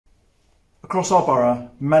Across our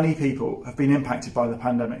borough, many people have been impacted by the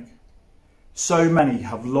pandemic. So many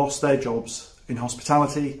have lost their jobs in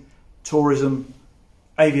hospitality, tourism,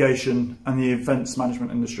 aviation and the events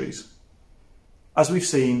management industries. As we've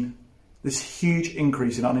seen, this huge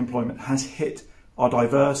increase in unemployment has hit our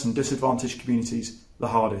diverse and disadvantaged communities the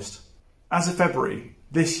hardest. As of February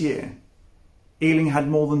this year, Ealing had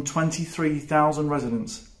more than 23,000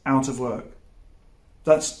 residents out of work.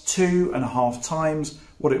 That's 2.5 times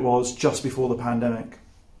what it was just before the pandemic.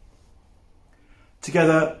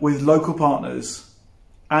 Together with local partners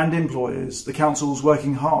and employers, the council's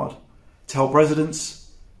working hard to help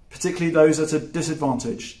residents, particularly those at a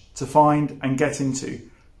disadvantage, to find and get into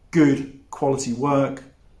good quality work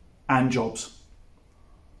and jobs.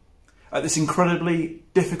 At this incredibly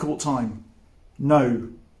difficult time, know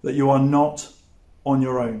that you are not on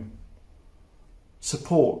your own.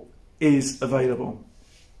 Support is available.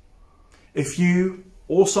 If you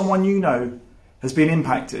or someone you know has been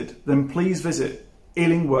impacted, then please visit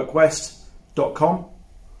ealingworkwest.com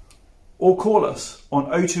or call us on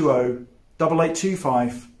 020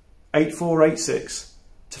 8825 8486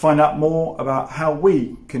 to find out more about how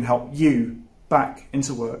we can help you back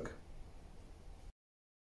into work.